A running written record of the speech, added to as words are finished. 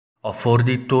A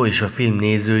fordító és a film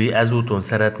nézői ezúton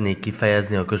szeretnék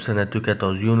kifejezni a köszönetüket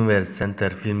az Universe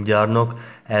Center filmgyárnak,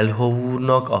 Elhov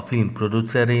úrnak, a film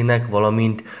producerének,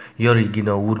 valamint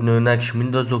Jarigina úrnőnek, s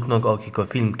mindazoknak, akik a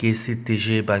film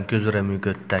készítésében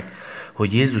közreműködtek,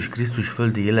 hogy Jézus Krisztus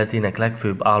földi életének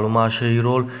legfőbb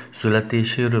állomásairól,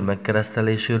 születéséről,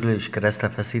 megkereszteléséről és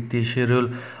keresztrefeszítéséről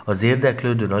az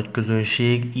érdeklődő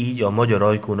nagyközönség, így a magyar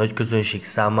ajkú nagyközönség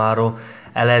számára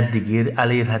eleddig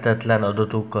elérhetetlen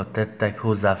adatokat tettek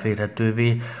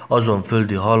hozzáférhetővé azon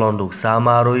földi hallandók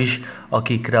számára is,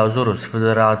 akikre az Orosz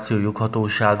Föderáció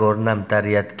joghatósága nem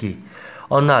terjed ki.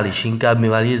 Annál is inkább,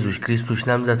 mivel Jézus Krisztus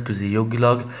nemzetközi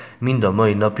jogilag mind a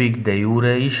mai napig de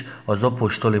jure is az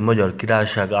apostoli Magyar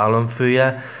Királyság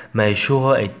államfője, mely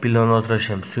soha egy pillanatra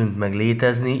sem szűnt meg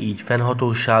létezni, így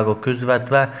fennhatósága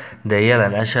közvetve, de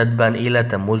jelen esetben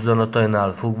élete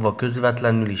mozzanatainál fogva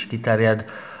közvetlenül is kiterjed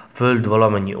Föld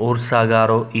valamennyi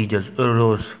országára, így az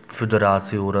Orosz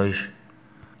Föderációra is.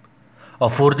 A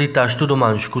fordítás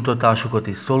tudományos kutatásokat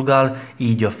is szolgál,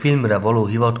 így a filmre való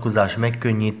hivatkozás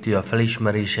megkönnyíti a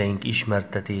felismeréseink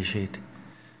ismertetését.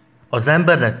 Az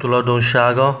embernek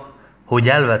tulajdonsága, hogy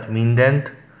elvet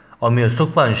mindent, ami a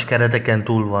szokványos kereteken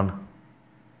túl van.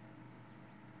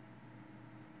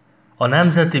 A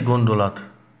nemzeti gondolat,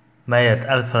 melyet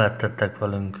elfeledtettek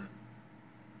velünk.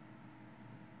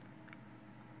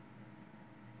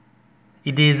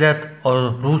 Idézet a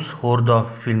Rusz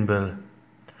Horda filmből.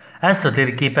 Ezt a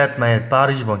térképet, melyet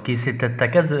Párizsban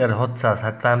készítettek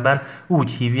 1670-ben,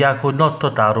 úgy hívják, hogy Nagy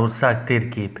Tatárország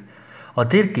térkép. A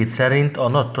térkép szerint a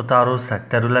Nagy Tatárország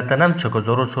területe nem csak az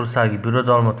oroszországi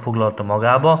birodalmat foglalta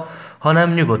magába,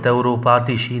 hanem Nyugat-Európát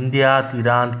is, Indiát,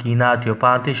 Iránt, Kínát,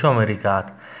 Japánt és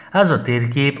Amerikát. Ez a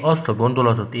térkép azt a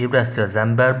gondolatot ébreszti az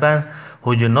emberben,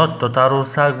 hogy a Nagy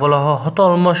Tatárország valaha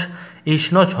hatalmas és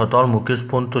nagyhatalmú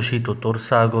központosított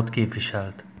országot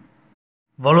képviselt.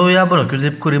 Valójában a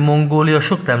középkori Mongólia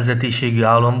sok nemzetiségű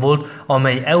állam volt,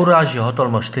 amely Eurázsia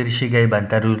hatalmas térségeiben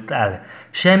terült el.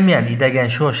 Semmilyen idegen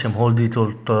sohasem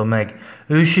hódította meg.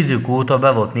 Ősidők óta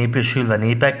be volt népesülve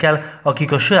népekkel,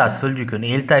 akik a saját földjükön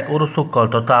éltek, oroszokkal,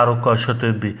 tatárokkal,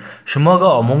 stb. S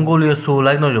maga a Mongólia szó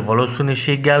legnagyobb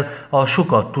valószínűséggel a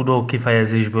sokat tudó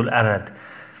kifejezésből ered.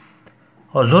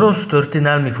 Az orosz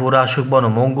történelmi forrásokban a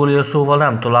Mongólia szóval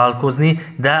nem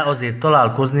találkozni, de azért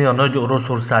találkozni a Nagy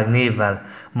Oroszország névvel.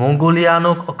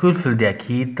 Mongóliának a külföldiek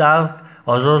hívták,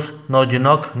 azaz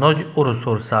nagynak, Nagy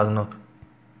Oroszországnak.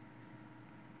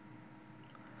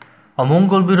 A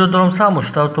mongol birodalom számos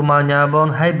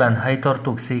tartományában helyben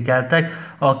helytartók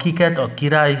székeltek, akiket a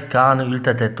király Kán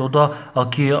ültetett oda,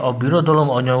 aki a birodalom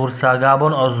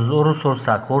anyaországában, azaz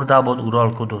Oroszország hordában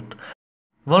uralkodott.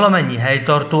 Valamennyi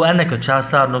helytartó ennek a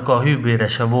császárnak a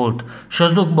hőbérese volt, s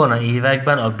azokban a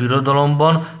években a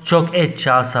birodalomban csak egy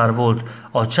császár volt.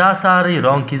 A császári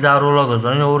rang kizárólag az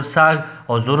anyaország,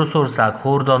 az Oroszország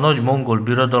horda nagy mongol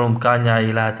birodalom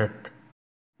kányái lehetett.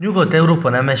 Nyugat-Európa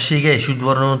nemessége és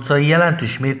udvarnoncai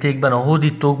jelentős mértékben a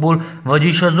hódítókból,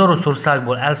 vagyis az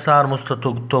Oroszországból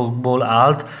elszármaztatókból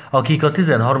állt, akik a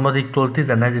 13-tól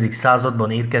 14.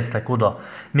 században érkeztek oda.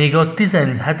 Még a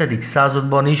 17.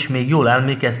 században is még jól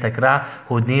emlékeztek rá,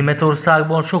 hogy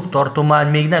Németországban sok tartomány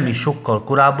még nem is sokkal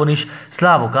korábban is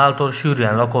szlávok által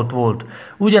sűrűen lakott volt.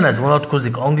 Ugyanez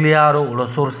vonatkozik Angliára,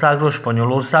 Olaszországra,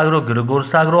 Spanyolországra,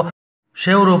 Görögországra, s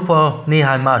Európa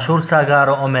néhány más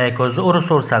országára, amelyek az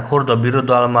Oroszország horda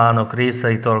birodalmának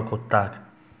részeit alkották.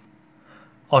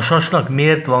 A sasnak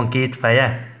miért van két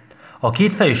feje? A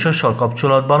kétfejű sassal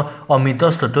kapcsolatban, amint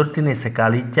azt a történészek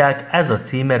állítják, ez a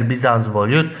címer Bizáncból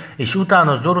jött, és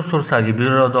utána az oroszországi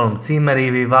birodalom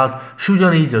címerévé vált, s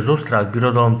ugyanígy az osztrák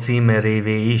birodalom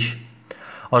címerévé is.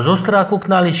 Az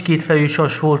osztrákoknál is kétfejű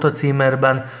sas volt a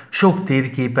címerben, sok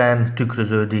térképen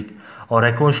tükröződik. A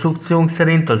rekonstrukciónk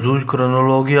szerint az új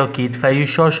kronológia kétfejű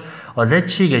sas az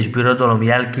egységes birodalom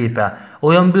jelképe,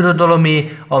 olyan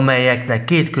birodalomé, amelyeknek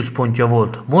két központja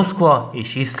volt, Moszkva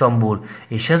és Isztambul,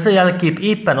 és ez a jelkép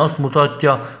éppen azt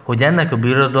mutatja, hogy ennek a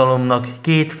birodalomnak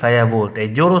két feje volt,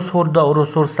 egy orosz horda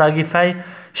oroszországi fej,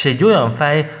 s egy olyan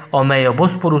fej, amely a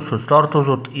Boszporuszhoz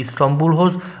tartozott,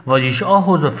 Isztambulhoz, vagyis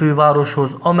ahhoz a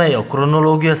fővároshoz, amely a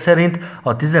kronológia szerint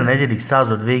a 14.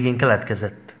 század végén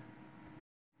keletkezett.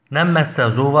 Nem messze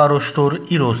az óvárostól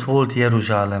Irosz volt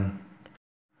Jeruzsálem.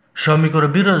 S amikor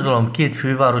a birodalom két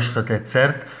fővárosra tett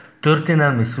szert,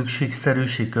 történelmi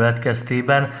szükségszerűség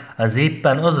következtében az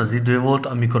éppen az az idő volt,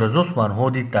 amikor az oszmán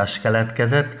hódítás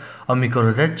keletkezett, amikor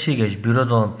az egységes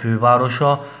birodalom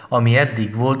fővárosa, ami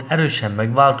eddig volt, erősen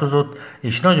megváltozott,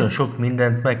 és nagyon sok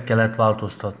mindent meg kellett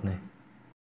változtatni.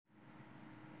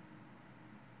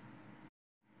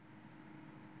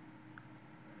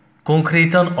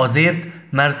 Konkrétan azért,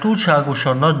 mert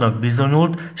túlságosan nagynak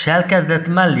bizonyult, s elkezdett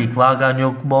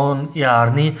mellékvágányokban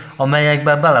járni,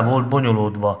 amelyekbe bele volt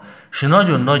bonyolódva, s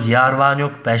nagyon nagy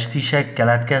járványok, pestisek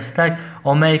keletkeztek,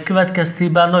 amely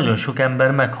következtében nagyon sok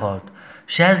ember meghalt.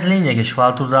 S ez lényeges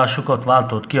változásokat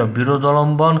váltott ki a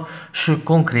birodalomban, s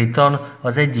konkrétan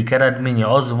az egyik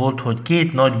eredménye az volt, hogy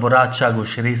két nagy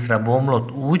barátságos részre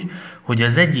bomlott úgy, hogy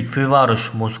az egyik főváros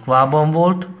Moszkvában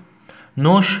volt.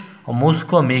 Nos, a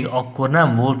Moszkva még akkor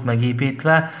nem volt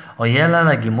megépítve, a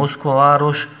jelenlegi Moszkva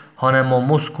város, hanem a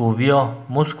Moszkóvia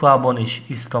Moszkvában és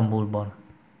Isztambulban.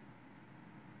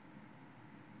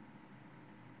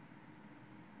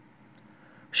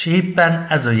 S éppen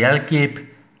ez a jelkép,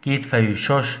 kétfejű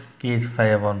sas, két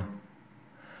feje van.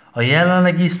 A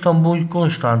jelenlegi Isztambul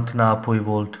Konstantinápoly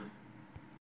volt.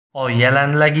 A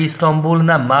jelenlegi Isztambul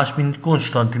nem más, mint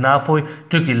Konstantinápoly,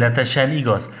 tökéletesen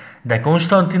igaz, de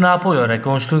Konstantinápoly a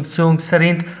rekonstrukciónk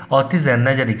szerint a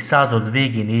 14. század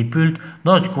végén épült,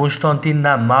 Nagy Konstantin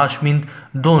nem más, mint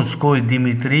Donszkoj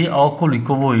Dimitri, a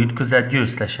Kulikovói ütközet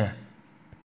győztese.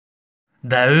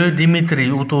 De ő Dimitri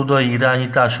utódai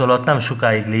irányítása alatt nem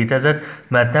sokáig létezett,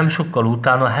 mert nem sokkal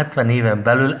utána 70 éven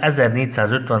belül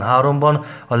 1453-ban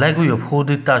a legújabb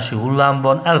hódítási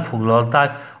hullámban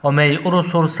elfoglalták, amely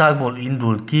Oroszországból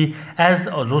indult ki, ez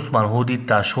az oszmán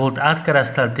hódítás volt,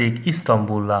 átkeresztelték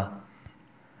Isztambullá.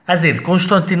 Ezért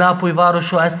Konstantinápoly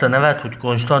városa ezt a nevet, hogy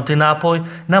Konstantinápoly,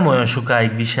 nem olyan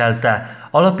sokáig viselte.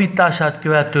 Alapítását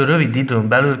követő rövid időn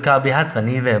belül, kb. 70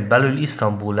 éven belül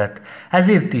Isztambul lett.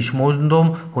 Ezért is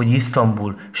mondom, hogy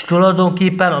Isztambul. S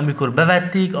tulajdonképpen, amikor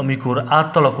bevették, amikor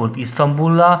átalakult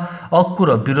Isztambullá, akkor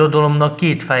a birodalomnak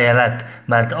két feje lett,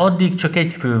 mert addig csak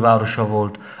egy fővárosa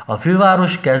volt. A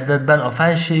főváros kezdetben a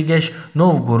fenséges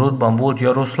Novgorodban volt,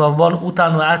 Jaroszlavban,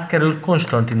 utána átkerült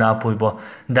Konstantinápolyba,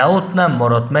 de ott nem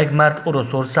maradt meg, mert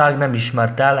Oroszország nem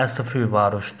ismerte el ezt a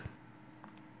fővárost.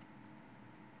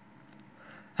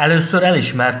 Először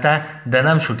elismerte, de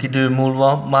nem sok idő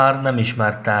múlva már nem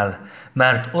ismerte el,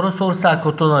 mert Oroszország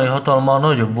katonai hatalma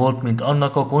nagyobb volt, mint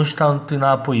annak a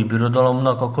konstantinápolyi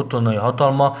birodalomnak a katonai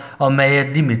hatalma,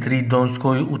 amelyet Dimitri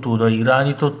Donszkoj utódai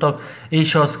irányítottak,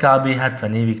 és az kb.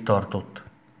 70 évig tartott.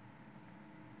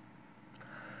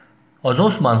 Az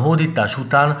oszmán hódítás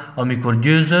után, amikor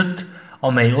győzött,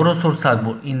 amely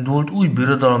Oroszországból indult, új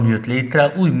birodalom jött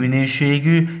létre, új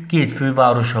minőségű, két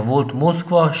fővárosa volt,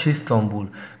 Moszkva és Isztambul.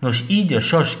 Nos, így a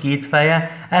sas két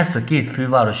feje ezt a két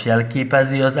főváros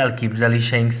jelképezi az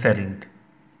elképzeléseink szerint.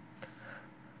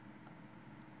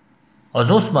 Az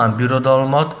oszmán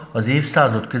birodalmat az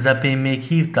évszázad közepén még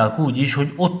hívták úgy is,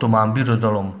 hogy ottomán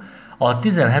birodalom. A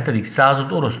 17.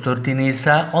 század orosz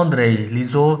történésze Andrej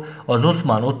Lizov az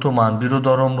oszmán-ottomán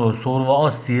birodalomról szólva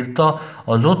azt írta,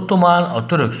 az ottomán a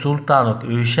török szultánok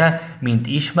őse, mint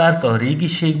ismert a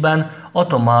régiségben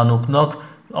atománoknak,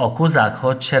 a kozák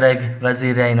hadsereg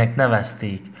vezéreinek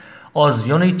nevezték. Az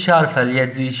Janicsár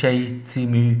feljegyzései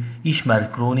című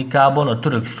ismert krónikában a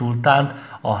török szultánt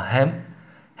a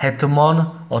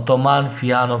hetman atomán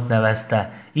fiának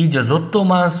nevezte. Így az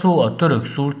ottomán szó a török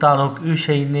szultánok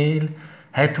őseinél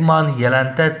hetman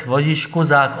jelentett, vagyis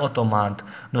kozák atománt.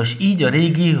 Nos, így a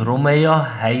régi Romeia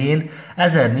helyén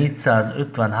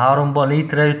 1453-ban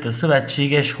létrejött a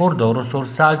szövetséges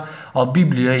Horda-Oroszország a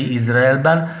bibliai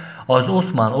Izraelben, az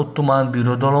oszmán-ottomán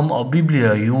birodalom a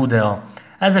bibliai Júdea.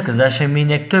 Ezek az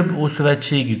események több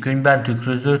ószövetségi könyvben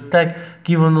tükröződtek,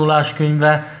 Kivonulás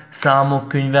könyve, Számok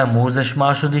könyve, Mózes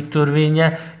második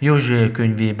törvénye, József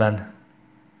könyvében.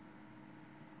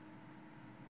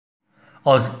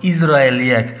 Az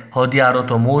izraeliek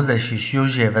hadjárata Mózes és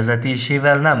József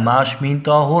vezetésével nem más, mint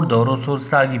a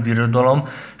horda-oroszországi birodalom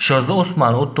és az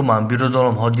oszmán-ottomán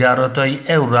birodalom hadjáratai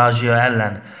Eurázsia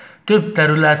ellen. Több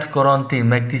terület karantén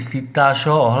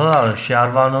megtisztítása a halálos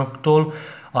járványoktól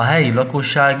a helyi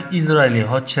lakosság izraeli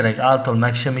hadsereg által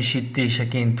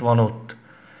megsemmisítéseként van ott,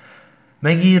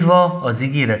 megírva az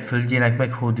ígéret földjének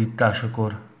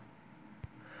meghódításakor.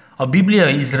 A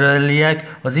bibliai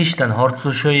izraeliek, az Isten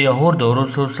harcosai, a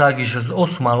Horda-Oroszország és az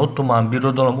oszmán-ottomán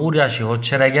birodalom óriási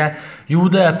hadserege,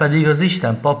 Júdea pedig az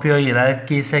Isten papjai,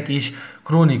 lelkészek és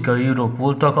krónikaírók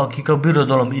voltak, akik a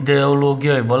birodalom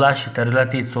ideológiai vallási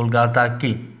területét szolgálták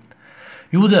ki.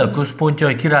 Júdea központja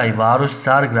a királyi város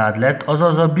Szárgrád lett,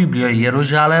 azaz a bibliai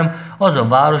Jeruzsálem, az a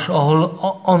város, ahol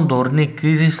Andornik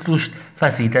Krisztust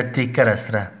feszítették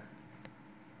keresztre.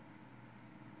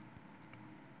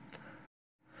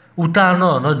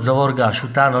 Utána, a nagy zavargás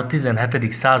után a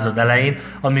 17. század elején,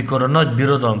 amikor a nagy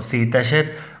birodalom szétesett,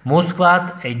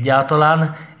 Moszkvát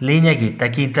egyáltalán lényegét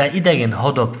tekintve idegen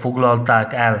hadak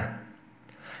foglalták el.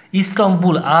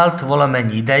 Isztambul állt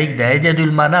valamennyi ideig, de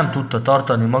egyedül már nem tudta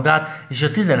tartani magát, és a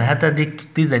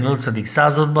 17.-18.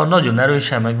 században nagyon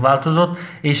erősen megváltozott,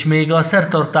 és még a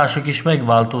szertartások is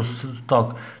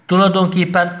megváltoztak.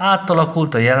 Tulajdonképpen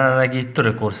átalakult a jelenlegi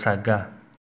Törökországgá.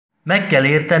 Meg kell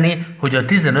érteni, hogy a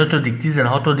 15.,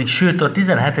 16., sőt a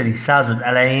 17. század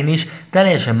elején is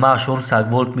teljesen más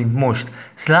ország volt, mint most.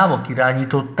 Szlávok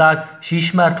irányították, s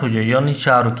ismert, hogy a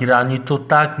janicsárok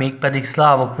irányították, mégpedig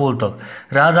szlávok voltak.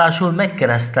 Ráadásul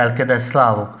megkeresztelkedett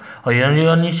szlávok. A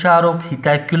janicsárok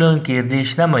hitek külön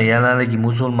kérdés nem a jelenlegi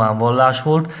muzulmán vallás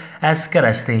volt, ez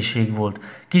kereszténység volt.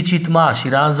 Kicsit más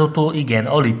irányzatú, igen,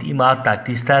 Alit imádták,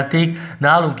 tisztelték,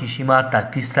 nálunk is imádták,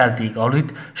 tisztelték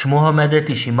Alit, s Mohamedet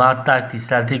is imádták,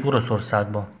 tisztelték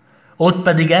Oroszországban. Ott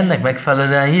pedig ennek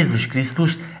megfelelően Jézus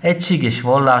Krisztust egységes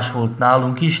vallás volt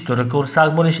nálunk is,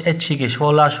 Törökországban is egységes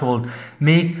vallás volt,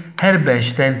 még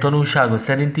Herbenstein tanúsága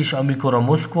szerint is, amikor a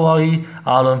moszkvai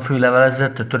államfő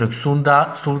levelezett a török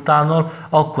szultánnal,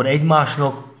 akkor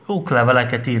egymásnak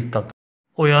okleveleket írtak.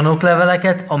 Olyan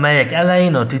okleveleket, amelyek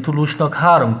elején a titulusnak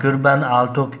 3 körben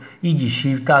álltak, így is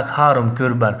hívták 3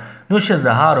 körben. Nos, ez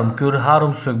a 3 kör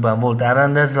háromszögben volt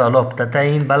elrendezve, a lap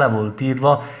tetején bele volt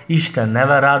írva Isten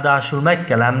neve, ráadásul meg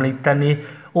kell említeni,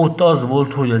 ott az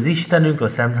volt, hogy az Istenünk a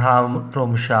Szent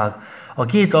Háromság. A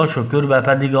 2 alsó körben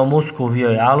pedig a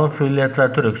moszkóviai államfő, illetve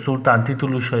a török szultán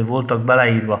titulusai voltak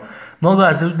beleírva. Maga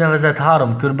az úgynevezett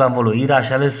 3 körben való írás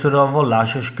először a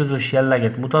vallásos közös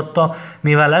jelleget mutatta,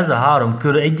 mivel ez a 3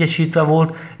 kör egyesítve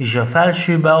volt, és a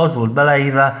felsőbe az volt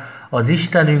beleírva, az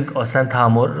Istenünk a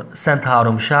Szent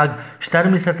Háromság, és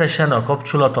természetesen a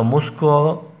kapcsolat a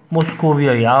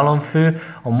moszkóviai államfő,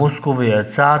 a moszkóviai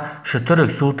cár és a török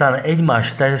szultán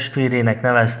egymás testvérének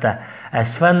nevezte.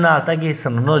 Ez fennállt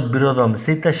egészen a nagy birodalom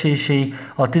széteséséig,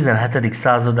 a 17.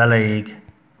 század elejéig.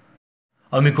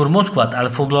 Amikor Moszkvát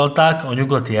elfoglalták a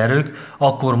nyugati erők,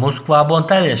 akkor Moszkvában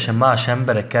teljesen más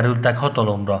emberek kerültek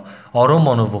hatalomra, a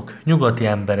Romanovok, nyugati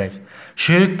emberek. S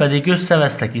ők pedig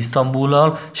összevesztek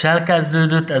Isztambullal, s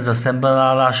elkezdődött ez a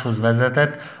szembenálláshoz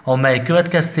vezetett, amely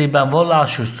következtében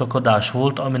vallásos szakadás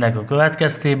volt, aminek a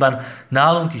következtében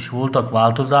nálunk is voltak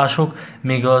változások,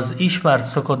 még az ismert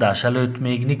szakadás előtt,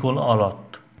 még Nikon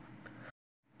alatt.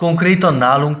 Konkrétan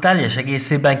nálunk teljes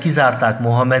egészében kizárták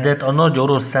Mohamedet a nagy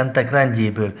orosz szentek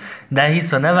rendjéből, de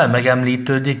hisz a neve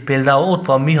megemlítődik, például ott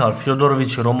van Mihail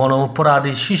Fjodorovics Romanov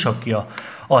parádi sisakja.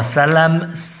 A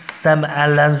szem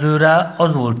ellenzőre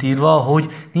az volt írva, hogy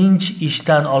nincs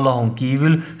Isten Allahon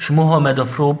kívül, s Mohamed a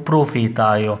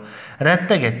profétája.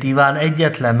 Rettegett Iván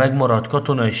egyetlen megmaradt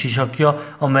katonai sisakja,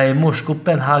 amely most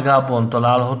Koppenhágában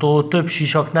található, több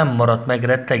sisak nem maradt meg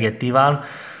Rettegett Iván,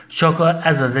 csak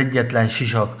ez az egyetlen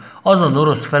sisak. Azon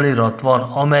orosz felirat van,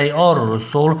 amely arról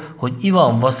szól, hogy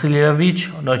Ivan Vasiljevics,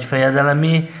 a nagy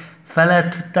fejedelemé,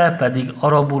 felette pedig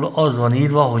arabul az van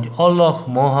írva, hogy Allah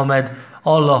Mohamed,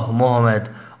 Allah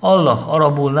Mohamed. Allah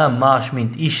arabul nem más,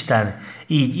 mint Isten.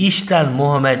 Így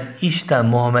Isten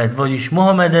Mohamed, vagyis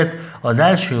Mohamedet az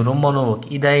első Romanovok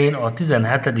idején, a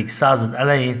 17. század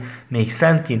elején még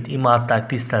szentként imádták,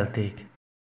 tisztelték.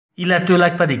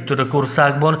 Illetőleg pedig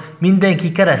Törökországban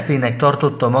mindenki kereszténynek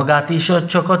tartotta magát, és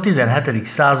csak a 17.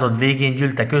 század végén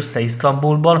gyűltek össze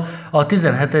Isztambulban, a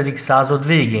 17. század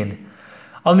végén.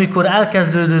 Amikor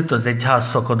elkezdődött az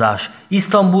egyházszakadás,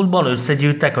 Isztambulban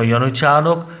összegyűltek a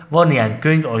janicsárok, van ilyen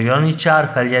könyv, a janicsár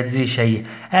feljegyzései.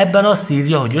 Ebben azt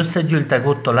írja, hogy összegyűltek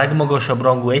ott a legmagasabb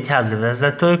rangú egyházi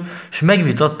vezetők, és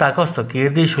megvitatták azt a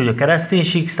kérdést, hogy a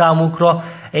kereszténység számukra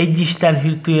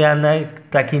egyistenhűtőnek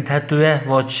tekinthető-e,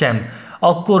 vagy sem.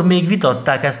 Akkor még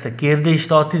vitatták ezt a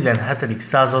kérdést a 17.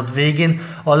 század végén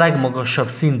a legmagasabb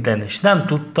szinten, és nem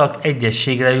tudtak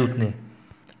egyességre jutni.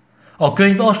 A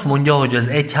könyv azt mondja, hogy az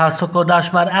egyházszakadás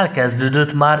már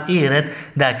elkezdődött, már érett,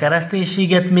 de a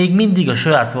kereszténységet még mindig a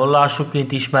saját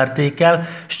vallásokként ismerték el,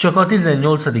 és csak a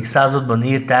 18. században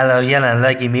érte el a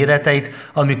jelenlegi méreteit,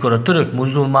 amikor a török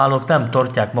muzulmánok nem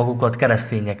tartják magukat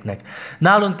keresztényeknek.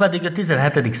 Nálunk pedig a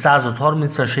 17. század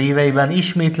 30-as éveiben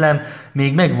ismétlem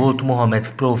még megvolt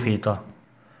Mohamed próféta.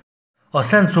 A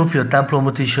Szent Szófia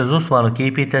templomot is az oszmánok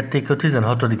építették a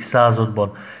 16.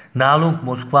 században. Nálunk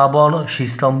Moszkvában és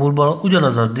Isztambulban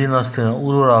ugyanaz a dinasztia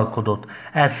uralkodott.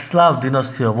 Ez szláv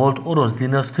dinasztia volt, orosz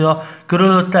dinasztia,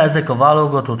 körülötte ezek a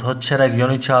válogatott hadsereg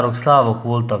janicsárok szlávok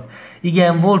voltak.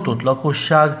 Igen, volt ott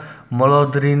lakosság,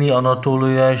 Maladrini,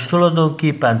 Anatólia és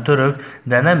tulajdonképpen török,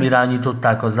 de nem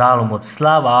irányították az államot,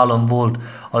 szláv állam volt.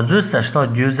 Az összes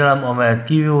nagy győzelem, amelyet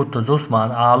kivívott az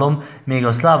oszmán állam, még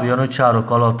a szláv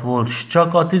janicsárok alatt volt, s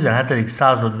csak a 17.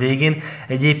 század végén,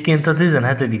 egyébként a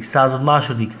 17. század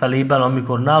második felében,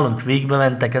 amikor nálunk végbe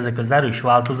mentek ezek az erős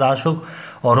változások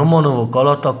a Romanovok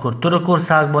alatt, akkor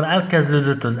Törökországban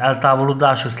elkezdődött az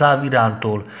eltávolodás a szláv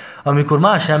irántól. Amikor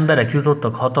más emberek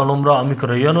jutottak hatalomra,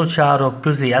 amikor a janicsárok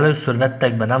közé először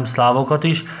vettek be nem szlávokat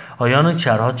is, a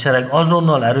janicsár hadsereg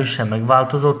azonnal erősen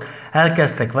megváltozott,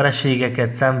 elkezdtek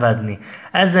vereségeket szenvedni.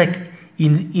 Ezek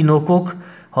inokok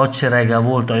hadserege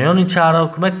volt. A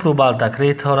janicsárok megpróbálták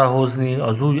létrehozni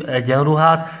az új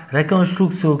egyenruhát,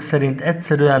 rekonstrukciók szerint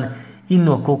egyszerűen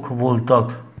inokok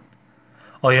voltak.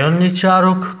 A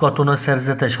janicsárok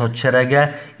katonaszerzetes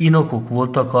hadserege, inokok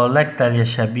voltak, a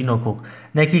legteljesebb inokok.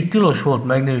 Nekik tilos volt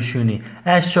megnősülni,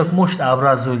 ezt csak most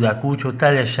ábrázolják úgy, hogy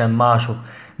teljesen mások.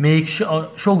 Még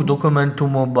sok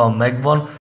dokumentumokban megvan,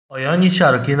 a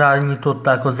janicsárok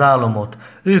irányították az államot.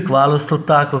 Ők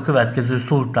választották a következő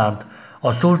szultánt.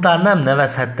 A szultán nem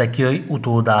nevezhette ki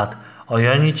utódát. A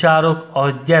janicsárok a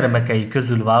gyermekei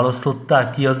közül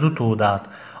választották ki az utódát.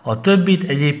 A többit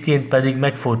egyébként pedig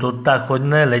megfojtották, hogy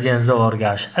ne legyen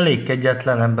zavargás. Elég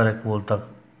kegyetlen emberek voltak.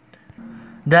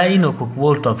 De inokok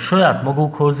voltak, saját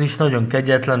magukhoz is nagyon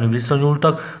kegyetlenül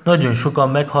viszonyultak, nagyon sokan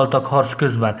meghaltak harc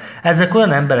közben. Ezek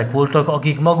olyan emberek voltak,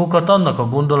 akik magukat annak a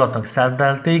gondolatnak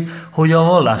szentelték, hogy a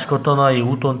vallás katonai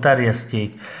úton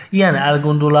terjesztjék. Ilyen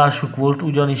elgondolásuk volt,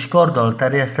 ugyanis karddal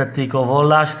terjesztették a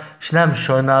vallást, s nem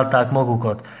sajnálták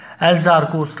magukat.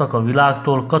 Elzárkóztak a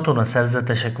világtól,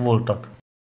 katonaszerzetesek voltak.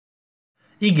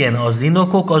 Igen, az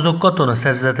inokok azok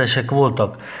katonaszerzetesek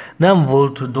voltak. Nem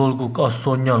volt dolguk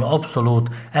asszonnyal, abszolút.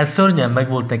 Ez szörnyen meg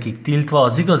volt nekik tiltva,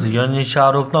 az igazi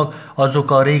janicsároknak,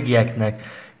 azok a régieknek.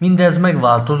 Mindez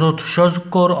megváltozott, s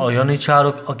azkor a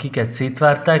janicsárok, akiket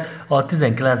szétvertek, a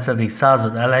 19.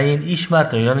 század elején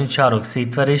ismert a janicsárok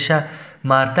szétverése,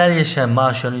 már teljesen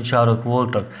más janicsárok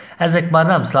voltak. Ezek már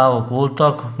nem szlávok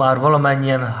voltak, már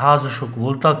valamennyien házasok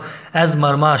voltak, ez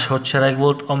már más hadsereg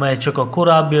volt, amely csak a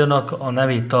korábbinak a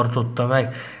nevét tartotta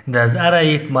meg, de az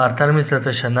erejét már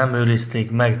természetesen nem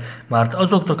őrizték meg, mert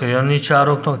azoknak a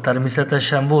janicsároknak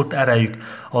természetesen volt erejük,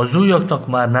 az újaknak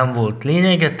már nem volt.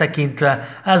 Lényeget tekintve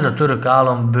ez a török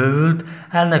állam bővült,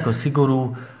 ennek a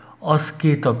szigorú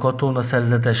aszkéta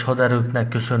katonaszerzetes haderőknek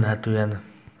köszönhetően.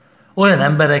 Olyan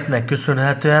embereknek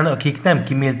köszönhetően, akik nem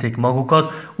kimélték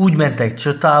magukat, úgy mentek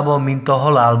csatába, mint a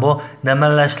halálba, de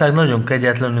mellesleg nagyon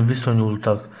kegyetlenül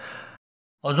viszonyultak.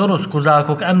 Az orosz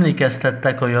kozákok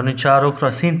emlékeztettek a janicsárokra,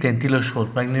 szintén tilos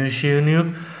volt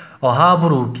megnősülniük, a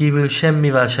háború kívül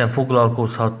semmivel sem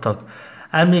foglalkozhattak.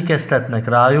 Emlékeztetnek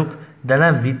rájuk, de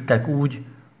nem vittek úgy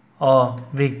a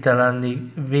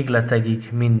végletegig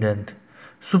mindent.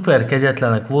 Szuper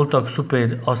kegyetlenek voltak,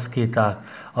 szuper aszkéták.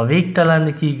 A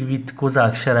végtelenekig vitt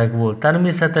kozák sereg volt.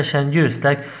 Természetesen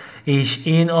győztek, és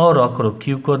én arra akarok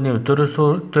kiukadni, hogy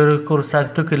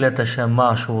Törökország tökéletesen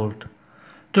más volt.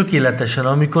 Tökéletesen,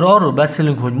 amikor arról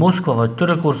beszélünk, hogy Moszkva vagy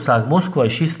Törökország, Moszkva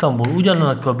és Isztambul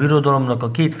ugyanannak a birodalomnak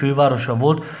a két fővárosa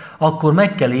volt, akkor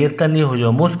meg kell érteni, hogy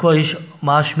a Moszkva is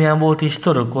másmilyen volt, és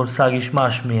Törökország is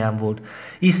másmilyen volt.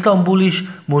 Isztambul is,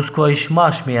 Moszkva is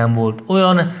másmilyen volt.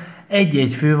 Olyan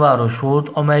egy-egy főváros volt,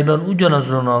 amelyben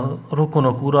ugyanazon a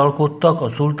rokonok uralkodtak, a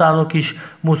szultánok is,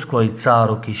 moszkvai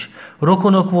cárok is.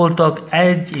 Rokonok voltak,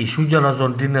 egy és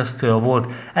ugyanazon dinasztia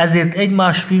volt, ezért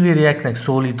egymás fivérieknek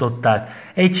szólították.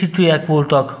 Egyhitűek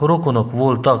voltak, rokonok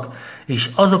voltak, és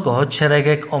azok a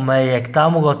hadseregek, amelyek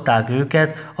támogatták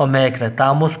őket, amelyekre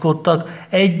támaszkodtak,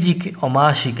 egyik a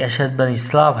másik esetben is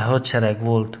szláv hadsereg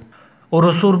volt.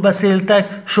 Oroszul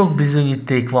beszéltek, sok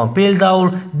bizonyíték van,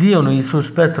 például Dionysius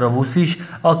Petravus is,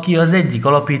 aki az egyik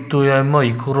alapítója a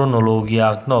mai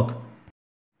kronológiáknak.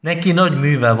 Neki nagy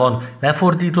műve van,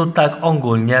 lefordították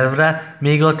angol nyelvre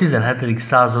még a 17.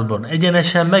 században.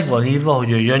 Egyenesen meg van írva,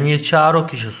 hogy a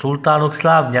janicsárok és a szultánok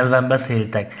szláv nyelven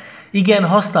beszéltek. Igen,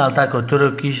 használták a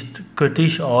törököt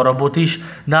is, a arabot is,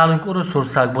 nálunk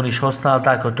Oroszországban is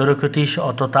használták a törököt is,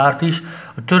 a tatárt is,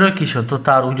 a török és a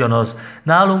tatár ugyanaz.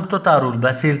 Nálunk tatárul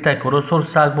beszéltek,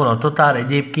 Oroszországban a tatár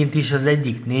egyébként is az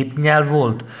egyik népnyelv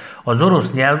volt. Az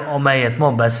orosz nyelv, amelyet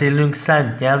ma beszélünk,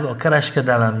 szent nyelv, a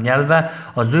kereskedelem nyelve,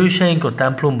 az őseink a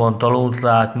templomban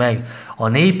tanulták meg. A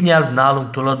népnyelv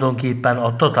nálunk tulajdonképpen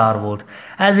a tatár volt.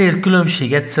 Ezért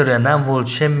különbség egyszerűen nem volt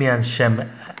semmilyen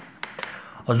sem.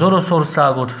 Az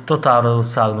Oroszországot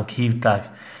Tatárországnak hívták.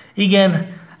 Igen,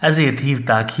 Ezért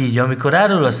hívták így. Amikor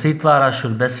erről a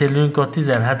szétvárásról beszélünk, a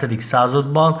 17.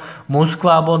 században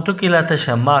Moszkvában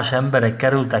tökéletesen más emberek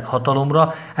kerültek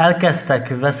hatalomra,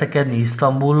 elkezdtek veszekedni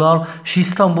Isztambullal, és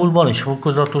Isztambulban is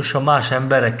fokozatosan más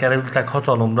emberek kerültek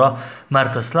hatalomra,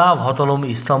 mert a szláv hatalom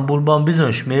Isztambulban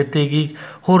bizonyos mértékig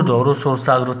Horda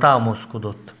Oroszországra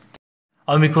támaszkodott.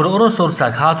 Amikor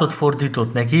Oroszország hátat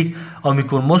fordított nekik,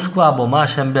 amikor Moszkvában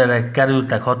más emberek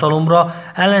kerültek hatalomra,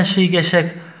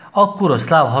 ellenségesek, akkor a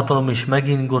szláv hatalom is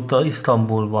megingott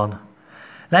Isztambulban.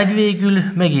 Legvégül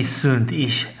meg is szűnt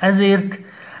is, ezért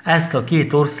ezt a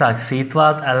két ország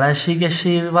szétvált,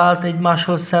 ellenségesé vált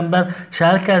egymással szemben, s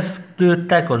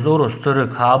elkezdődtek az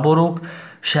orosz-török háborúk,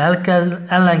 s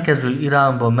ellenkező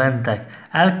irányba mentek.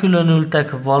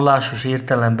 Elkülönültek vallásos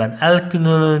értelemben,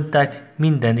 elkülönültek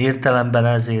minden értelemben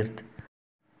ezért.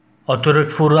 A török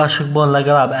forrásokban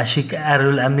legalább esik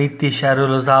erről említés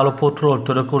erről az állapotról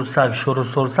Törökország és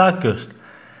Oroszország közt?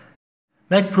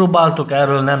 Megpróbáltok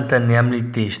erről nem tenni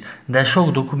említést, de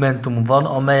sok dokumentum van,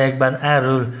 amelyekben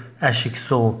erről esik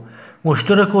szó. Most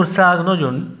Törökország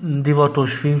nagyon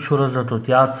divatos filmsorozatot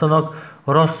játszanak,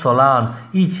 Rasszalán,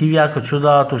 így hívják a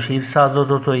csodálatos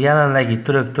évszázadot a jelenlegi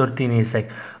török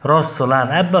történészek. Rasszalán,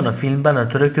 ebben a filmben a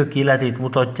törökök életét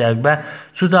mutatják be,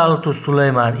 csodálatos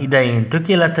Szulajmán idején,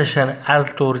 tökéletesen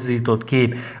eltorzított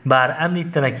kép, bár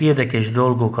említenek érdekes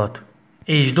dolgokat.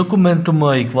 És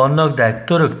dokumentumaik vannak, de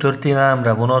török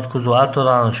történelemre vonatkozó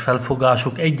általános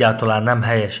felfogások egyáltalán nem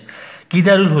helyes.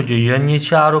 Kiderül, hogy a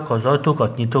jönnyitsárok az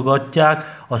ajtókat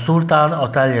nyitogatják, a szultán a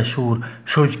teljes úr,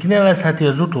 s hogy kinevezheti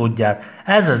az utódját.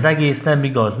 Ez az egész nem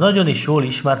igaz. Nagyon is jól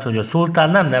ismert, hogy a szultán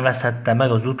nem nevezhette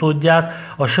meg az utódját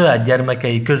a saját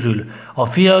gyermekei közül. A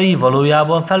fiai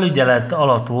valójában felügyelet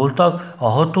alatt voltak, a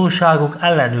hatóságok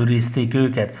ellenőrizték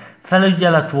őket.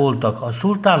 Felügyelet voltak. A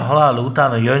szultán halála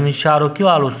után a jönnyitsárok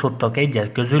kiválasztottak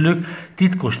egyet közülük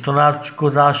titkos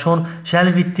tanácskozáson, s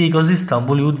elvitték az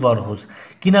isztambuli udvarhoz.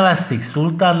 Kinevezték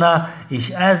szultánná, és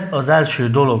ez az első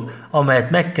dolog, amelyet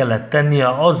meg kellett tennie,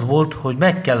 az volt, hogy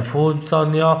meg kell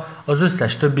folytania az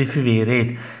összes többi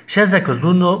fivérét, és ezek az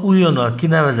újonnan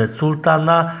kinevezett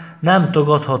szultánná nem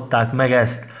tagadhatták meg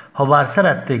ezt, ha bár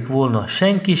szerették volna,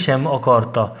 senki sem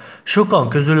akarta. Sokan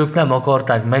közülük nem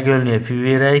akarták megölni a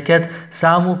fivéreiket,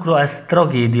 számukra ez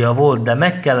tragédia volt, de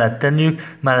meg kellett tenniük,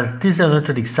 mert a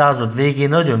 15. század végén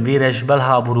nagyon véres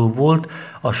belháború volt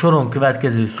a soron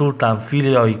következő szultán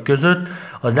fiai között,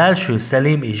 az első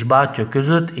Szelim és bátyja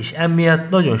között, és emiatt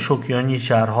nagyon sok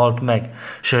jannyicsár halt meg.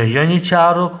 És a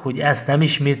jannyicsárok, hogy ezt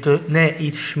ne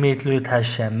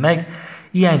ismétlődhessen meg,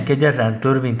 ilyen kegyetlen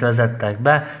törvényt vezettek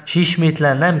be, s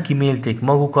ismétlen nem kimélték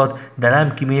magukat, de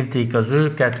nem kimélték az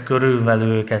őket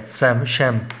körülvelőket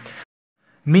sem.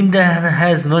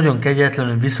 Mindenhez nagyon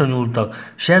kegyetlenül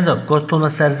viszonyultak, s ez a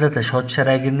katonaszerzetes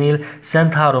hadseregnél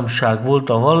szent háromság volt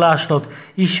a vallásnak,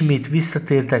 ismét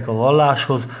visszatértek a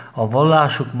valláshoz, a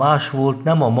vallásuk más volt,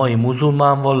 nem a mai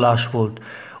muzulmán vallás volt.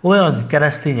 Olyan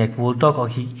keresztények voltak,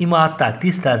 akik imádták,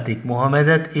 tisztelték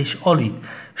Mohamedet és Alit,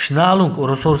 s nálunk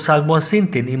Oroszországban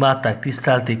szintén imádták,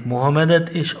 tisztelték Mohamedet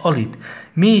és Alit.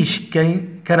 Mi is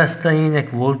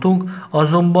keresztények voltunk,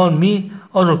 azonban mi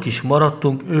azok is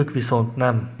maradtunk, ők viszont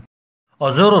nem.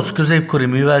 Az orosz középkori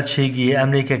műveltségi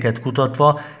emlékeket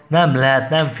kutatva nem lehet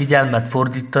nem figyelmet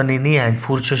fordítani néhány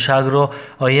furcsaságra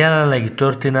a jelenlegi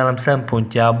történelem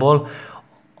szempontjából.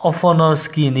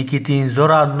 Afanaszki Nikitin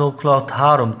Zorádnoklat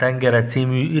 3 tengere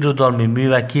című irodalmi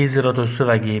műve kéziratos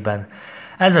szövegében.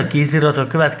 Ez a kézirat a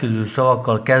következő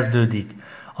szavakkal kezdődik.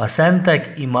 A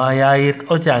szentek imájáért,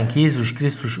 atyánk Jézus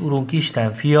Krisztus Urunk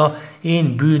Isten fia,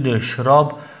 én bűnös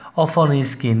rab,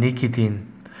 Afanaszki Nikitin.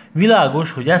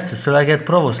 Világos, hogy ezt a szöveget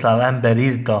pravoszláv ember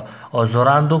írta, a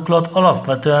zarándoklat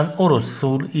alapvetően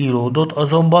oroszul íródott,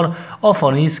 azonban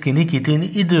Afanaszki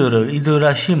Nikitin időről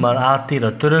időre simán áttér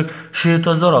a török, sőt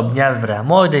az arab nyelvre,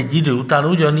 majd egy idő után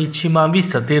ugyanígy simán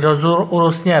visszatér az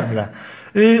orosz nyelvre.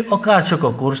 Ő, akárcsak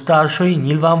a kortársai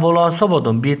nyilvánvalóan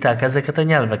szabadon bírták ezeket a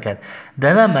nyelveket,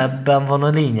 de nem ebben van a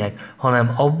lényeg,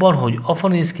 hanem abban, hogy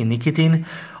Afanaszki Nikitin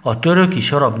a török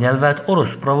és arab nyelvet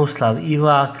orosz pravoszláv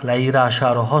ivák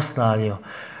leírására használja,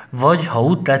 vagy ha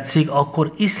úgy tetszik,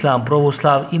 akkor iszlám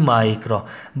pravoszláv imáikra.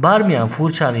 Bármilyen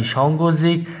furcsán is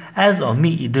hangozik, ez a mi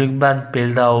időnkben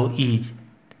például így.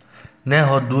 Ne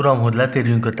hadd, Uram, hogy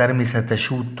letérjünk a természetes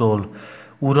úttól.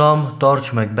 Uram,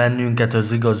 tarts meg bennünket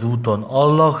az igaz úton.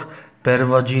 Allah,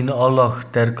 Pervajin, Allah,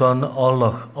 Terkan,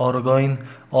 Allah, Argain,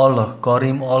 Allah,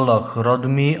 Karim, Allah,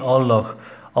 Radmi, Allah,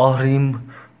 Ahrim,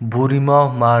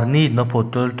 Burima. Már 4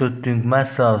 napot töltöttünk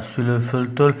messze a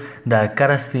szülőföldtől, de a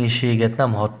kereszténységet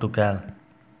nem hagytuk el.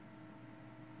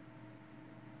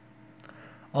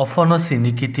 Afanaszi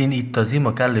Nikitin itt az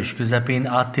ima kellős közepén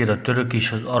áttér a török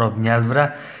és az arab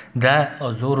nyelvre, de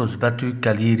az orosz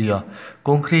betűkkel írja.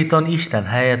 Konkrétan Isten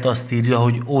helyett azt írja,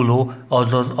 hogy Olo,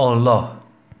 azaz Allah.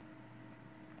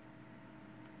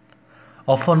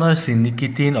 Afanaszi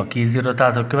Nikitin a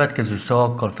kéziratát a következő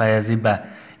szavakkal fejezi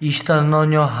be. Isten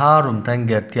anya, 3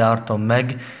 tengert jártam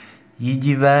meg,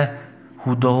 Jidive,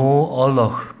 Hudaho,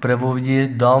 Allah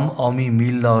prevodje, dam, ami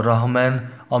milla rahmen,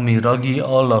 ami ragi,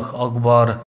 Allah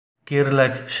akbar.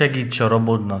 Kérlek, segíts a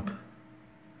rabodnak.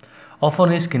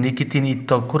 Afanaszi Nikitin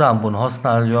itt a Koránban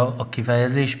használja a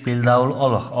kifejezést, például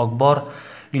Allah akbar,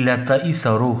 illetve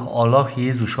Isa ruh Allah,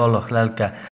 Jézus Allah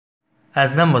lelke.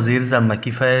 Ez nem az érzelmek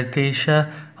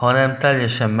kifejtése, hanem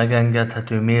teljesen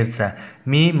megengedhető mérce.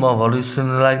 Mi ma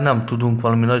valószínűleg nem tudunk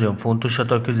valami nagyon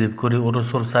fontosat a középkori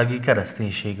oroszországi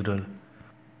kereszténységről.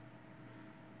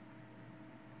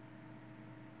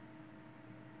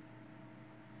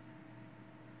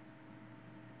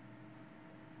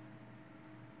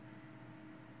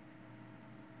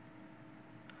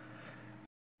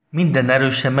 Minden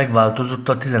erősen megváltozott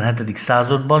a 17.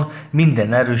 században,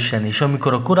 minden erősen, és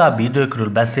amikor a korábbi időkről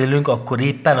beszélünk, akkor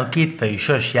éppen a kétfejű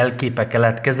sas jelképe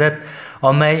keletkezett,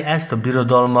 amely ezt a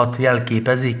birodalmat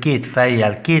jelképezi 2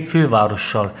 fejjel, 2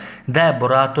 fővárossal, de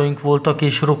barátaink voltak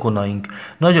és rokonaink.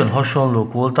 Nagyon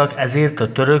hasonlók voltak, ezért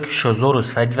a török és az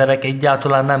orosz fegyverek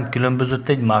egyáltalán nem különbözött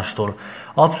egymástól.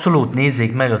 Abszolút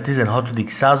nézzék meg a 16.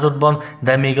 században,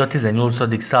 de még a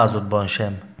 18. században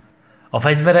sem. A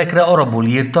fegyverekre arabul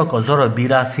írtak, az arab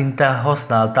írás szinte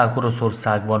használták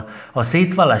Oroszországban. A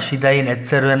szétválás idején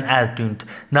egyszerűen eltűnt.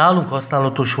 Nálunk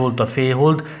használatos volt a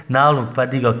féhold, nálunk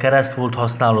pedig a kereszt volt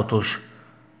használatos.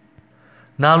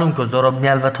 Nálunk az arab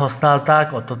nyelvet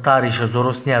használták, a tatár és az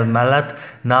orosz nyelv mellett,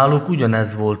 náluk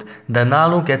ugyanez volt, de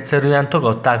nálunk egyszerűen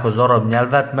tagadták az arab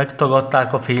nyelvet,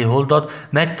 megtagadták a félholdat,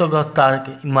 megtagadták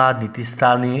imádni,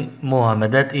 tisztelni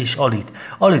Mohamedet és Alit.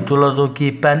 Ali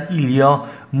tulajdonképpen Ilja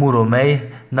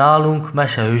Muromej nálunk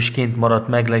mesehősként maradt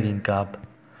meg leginkább.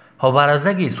 Habár az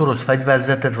egész orosz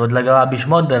fegyverzetet, vagy legalábbis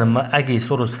majdnem egész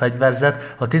orosz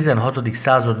fegyverzet a 16.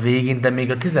 század végén, de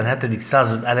még a 17.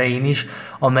 század elején is,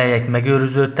 amelyek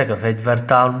megőrződtek a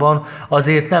fegyvertárban,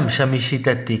 azért nem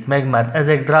semmisítették meg, mert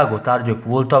ezek drága tárgyak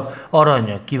voltak,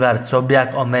 arannyal kivert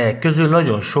szabják, amelyek közül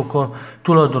nagyon sokon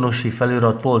tulajdonosi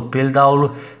felirat volt,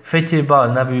 például Fetyébál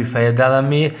nevű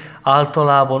fejedelemé,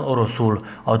 általában oroszul.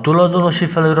 A tulajdonosi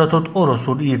feliratot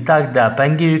oroszul írták, de a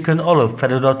pengéjükön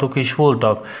alapfeliratok is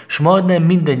voltak, s majdnem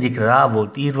mindegyikre rá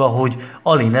volt írva, hogy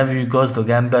Ali nevű gazdag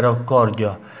ember a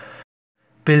kardja.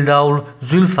 Például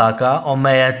Zülfáká,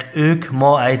 amelyet ők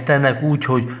ma ejtenek úgy,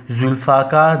 hogy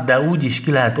Zülfáká, de úgy is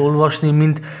ki lehet olvasni,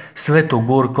 mint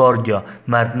Svetogor kardja,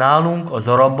 mert nálunk az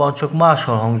arabban csak más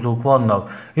hangzók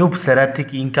vannak. Jobb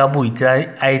szeretik inkább úgy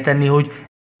ejteni, hogy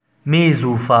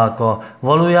Mézúfáka,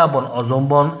 valójában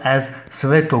azonban ez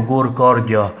Svetogor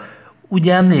kardja.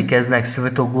 Ugye emlékeznek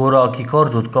Svetogorra, aki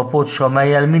kardot kapott, s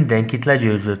amellyel mindenkit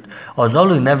legyőzött. Az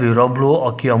Ali nevű rabló,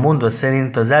 aki a mondat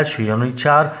szerint az első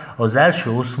janicsár, az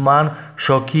első oszmán, s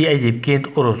aki egyébként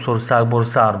Oroszországból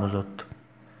származott.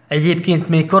 Egyébként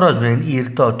még Karadmin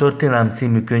írta a Történelem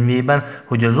című könyvében,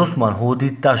 hogy az oszmán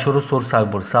hódítás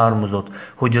Oroszországból származott,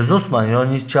 hogy az oszmán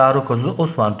janicsárok, az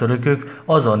oszmán törökök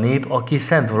az a nép, aki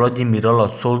Szent Vladimir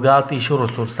alatt szolgált és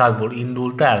Oroszországból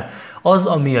indult el. Az,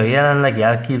 ami a jelenlegi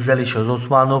elképzelés az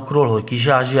oszmánokról, hogy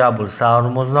Kis-Ázsiából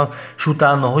származnak, s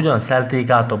utána hogyan szelték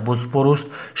át a Boszporuszt,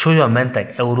 s hogyan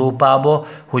mentek Európába,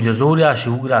 hogy az óriási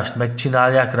ugrást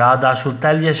megcsinálják, ráadásul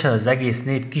teljesen az egész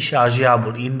nép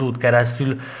Kis-Ázsiából indult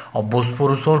keresztül a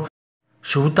Boszporuszon,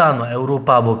 s utána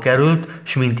Európába került,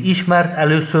 s mint ismert,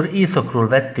 először északról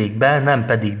vették be, nem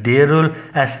pedig délről,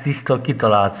 ez tiszta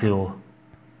kitaláció.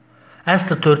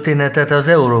 Ezt a történetet az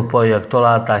európaiak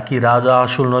találták ki,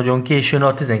 ráadásul nagyon későn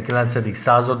a 19.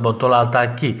 században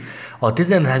találták ki. A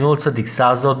 18.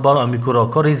 században, amikor a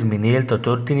Karizmin élt, a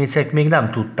történészek még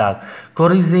nem tudták.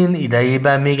 Karizmin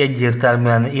idejében még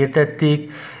egyértelműen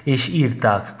értették és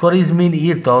írták. Karizmin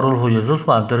írt arról, hogy az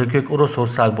oszmán törökök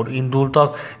Oroszországból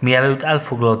indultak, mielőtt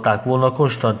elfoglalták volna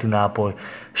Konstantinápoly.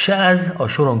 Se ez a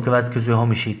soron következő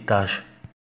hamisítás.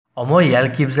 A mai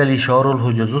elképzelés arról,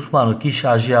 hogy az oszmánok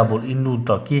Kis-Ázsiából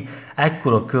indultak ki,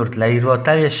 ekkora kört leírva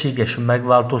teljességesen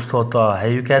megváltoztatta a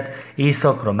helyüket,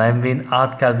 északra menvén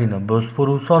át kell vinni a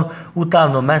Boszporuszon,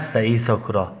 utána messze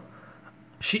északra.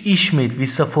 S ismét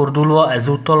visszafordulva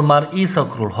ezúttal már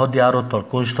északról hadjárattal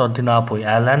Konstantinápoly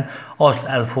ellen, azt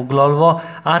elfoglalva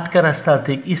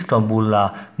átkeresztelték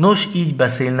Isztambullá. Nos, így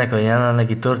beszélnek a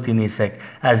jelenlegi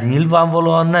történészek. Ez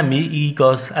nyilvánvalóan nem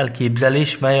igaz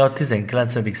elképzelés, mely a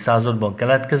 19. században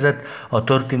keletkezett a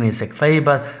történészek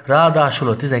fejében, ráadásul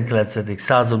a 19.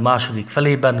 század második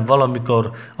felében,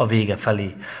 valamikor a vége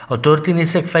felé. A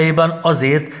történészek fejében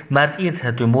azért, mert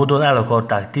érthető módon el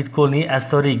akarták titkolni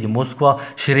ezt a régi Moszkva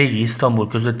és régi Isztambul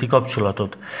közötti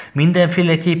kapcsolatot.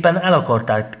 Mindenféleképpen el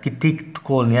akarták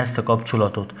titkolni ezt a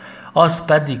kapcsolatot. Az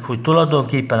pedig, hogy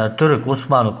tulajdonképpen a török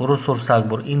oszmánok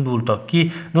Oroszországból indultak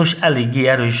ki, nos, eléggé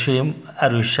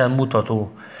erősen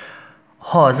mutató.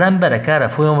 Ha az emberek erre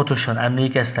folyamatosan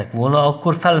emlékeztek volna,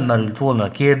 akkor felmerült volna a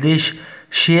kérdés,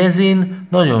 Siezén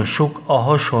nagyon sok a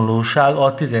hasonlóság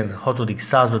a 16.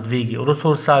 század végi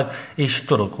Oroszország és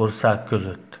Törökország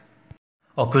között.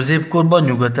 A középkorban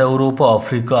Nyugat-Európa,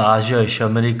 Afrika, Ázsia és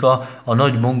Amerika a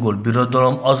nagy mongol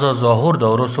birodalom, azaz a Horda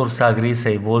Oroszország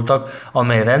részei voltak,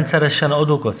 amely rendszeresen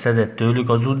adókat szedett tőlük,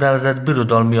 az úgynevezett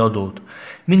birodalmi adót.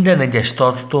 Minden egyes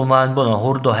tartományban a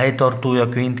Horda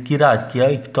helytartójaként királyt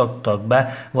kiiktattak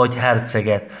be, vagy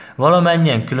herceget.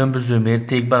 Valamennyien különböző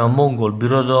mértékben a mongol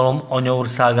birodalom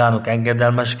anyaországának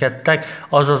engedelmeskedtek,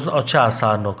 azaz a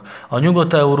császárnak. A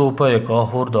nyugat-európaiak a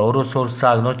Horda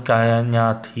Oroszország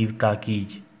nagykányát hívták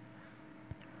így.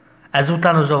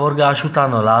 Ezután a zavargás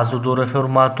után a lázadó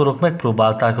reformátorok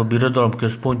megpróbálták a birodalom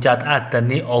központját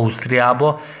áttenni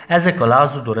Ausztriába. Ezek a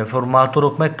lázadó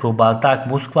reformátorok megpróbálták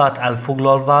Moszkvát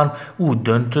elfoglalván, úgy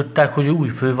döntöttek, hogy új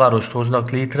fővárost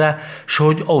hoznak létre, s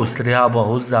hogy Ausztriába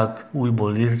hozzák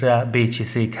újból létre bécsi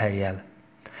székhellyel.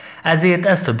 Ezért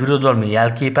ezt a birodalmi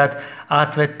jelképet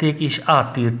átvették és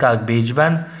átírták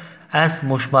Bécsben, ezt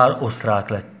most már osztrák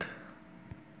lett.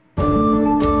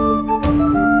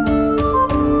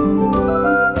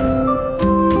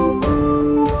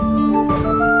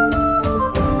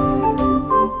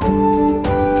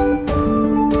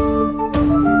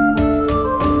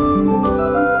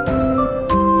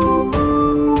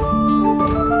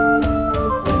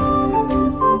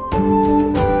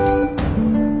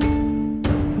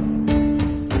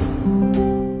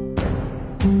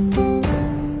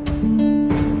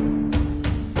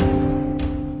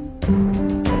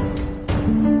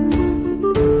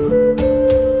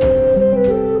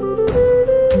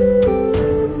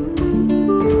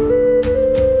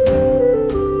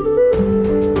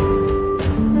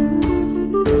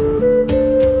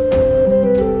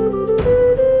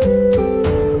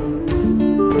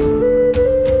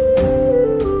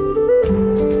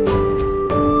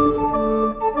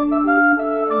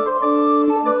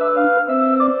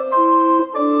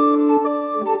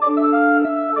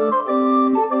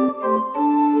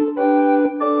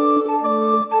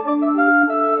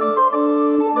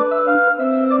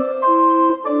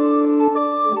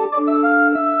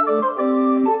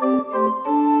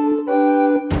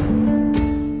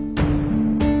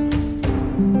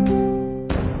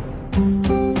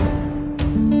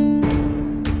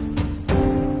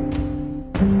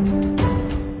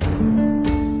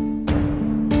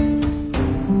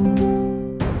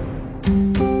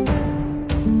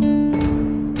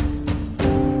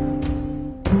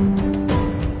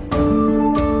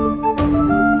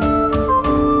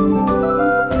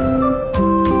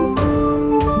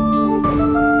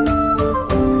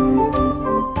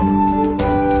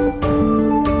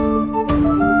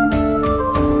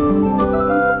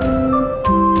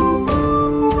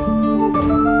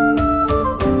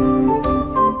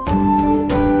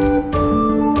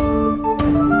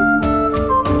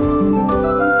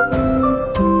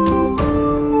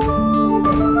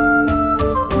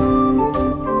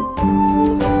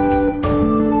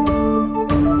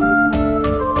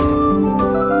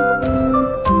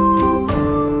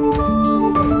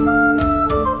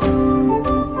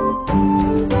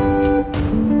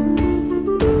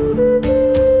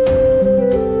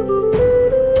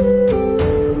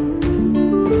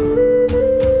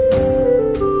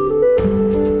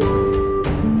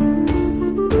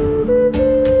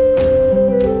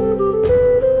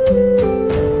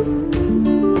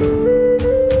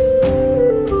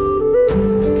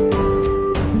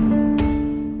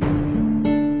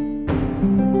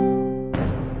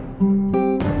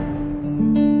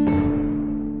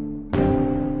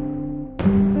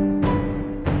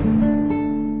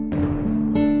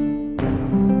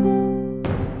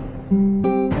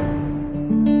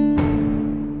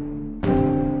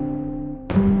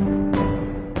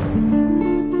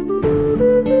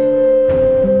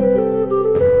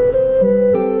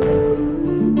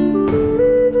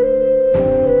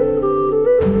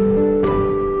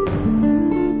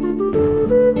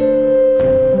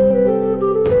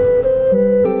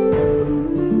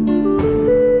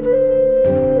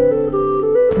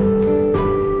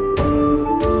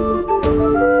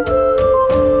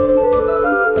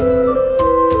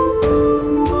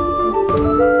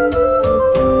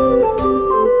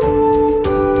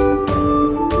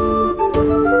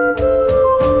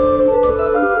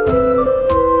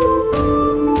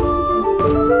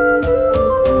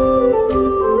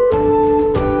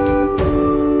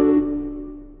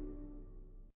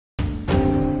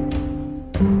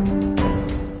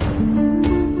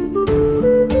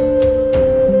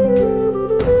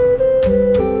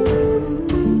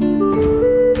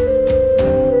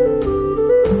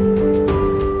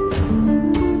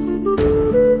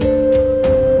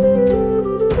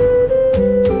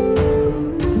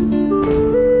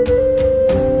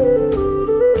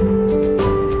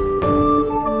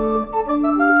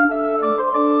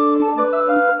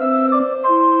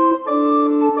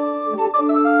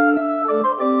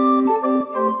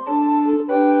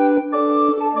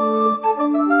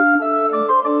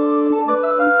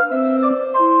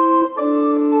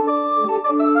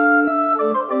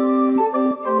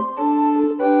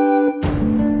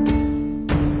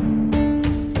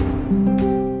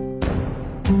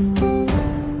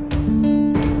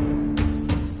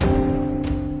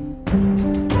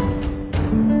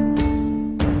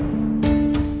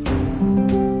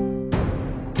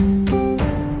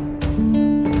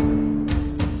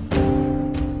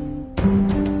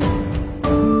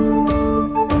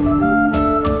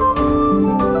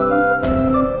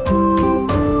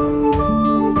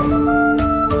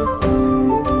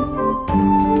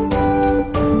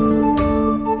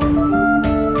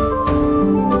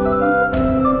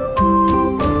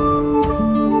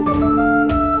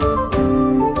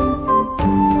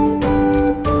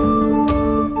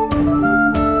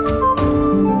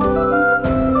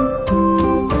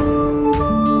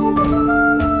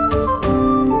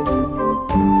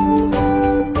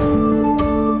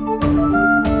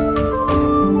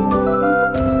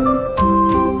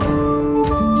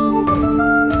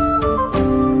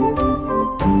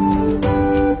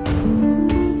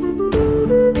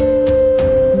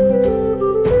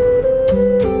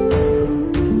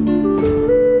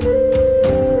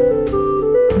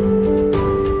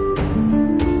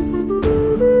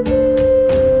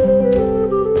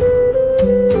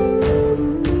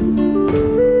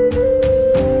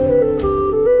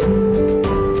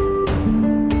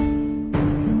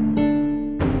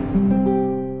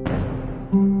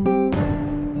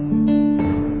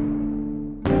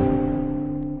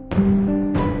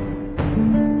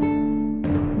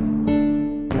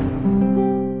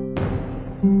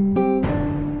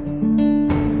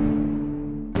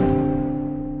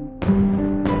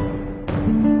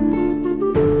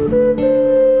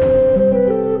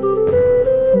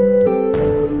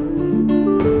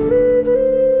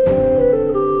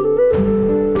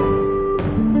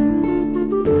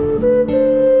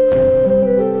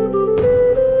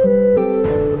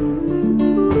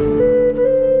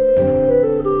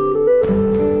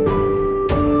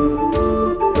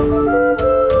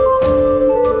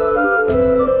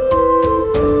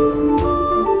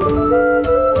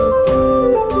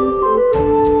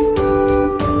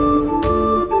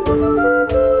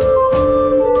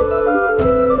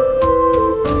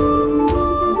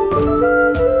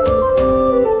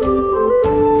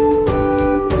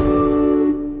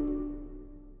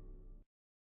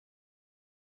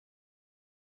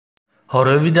 Ha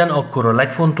röviden, akkor a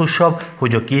legfontosabb,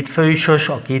 hogy a kétfejű sas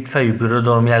a kétfejű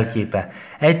birodalom jelképe.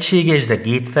 Egységes, de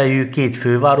kétfejű, két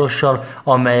fővárossal,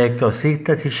 amelyek a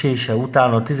szétesése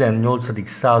után a 18.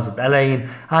 század elején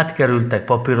átkerültek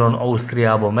papíron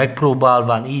Ausztriába,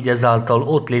 megpróbálván így ezáltal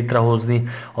ott létrehozni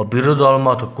a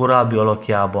birodalmat a korábbi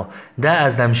alakjába, de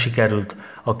ez nem sikerült.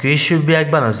 A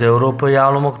későbbiekben az európai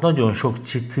államok nagyon sok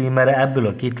címere ebből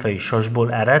a kétfejű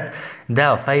sasból eredt, de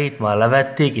a fejét már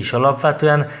levették, és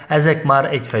alapvetően ezek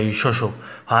már egyfejű sasok.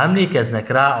 Ha emlékeznek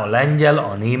rá, a lengyel,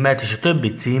 a német és a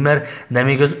többi címer, de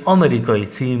még az amerikai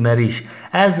címer is.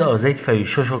 Ez az egyfejű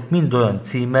sasok mind olyan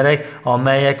címerek,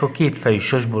 amelyek a kétfejű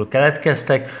sasból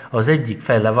keletkeztek az egyik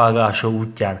fej levágása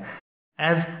útján.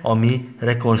 Ez a mi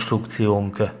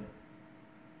rekonstrukciónk.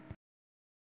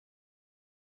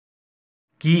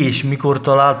 Ki és mikor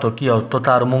találta ki a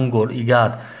tatár-mongol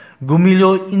igát?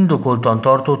 Gumilyó indokoltan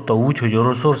tartotta úgy, hogy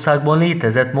Oroszországban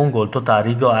létezett mongol-tatár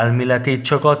iga elméletét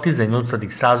csak a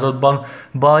 18. században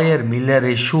Bayer, Miller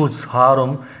és Schulz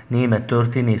három német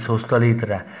történész hozta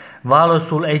létre.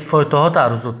 Válaszul egyfajta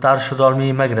határozott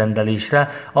társadalmi megrendelésre,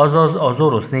 azaz az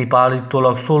orosz nép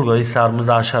állítólag szolgai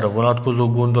származására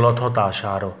vonatkozó gondolat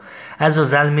hatására. Ez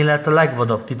az elmélet a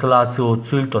legvadabb kitalációt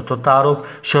szült a tatárok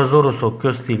és az oroszok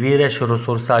közti véres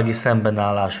oroszországi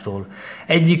szembenállásról.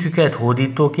 Egyiküket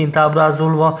hódítóként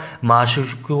ábrázolva,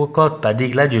 másokat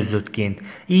pedig legyőzöttként.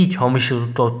 Így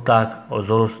hamisították az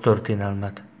orosz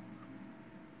történelmet.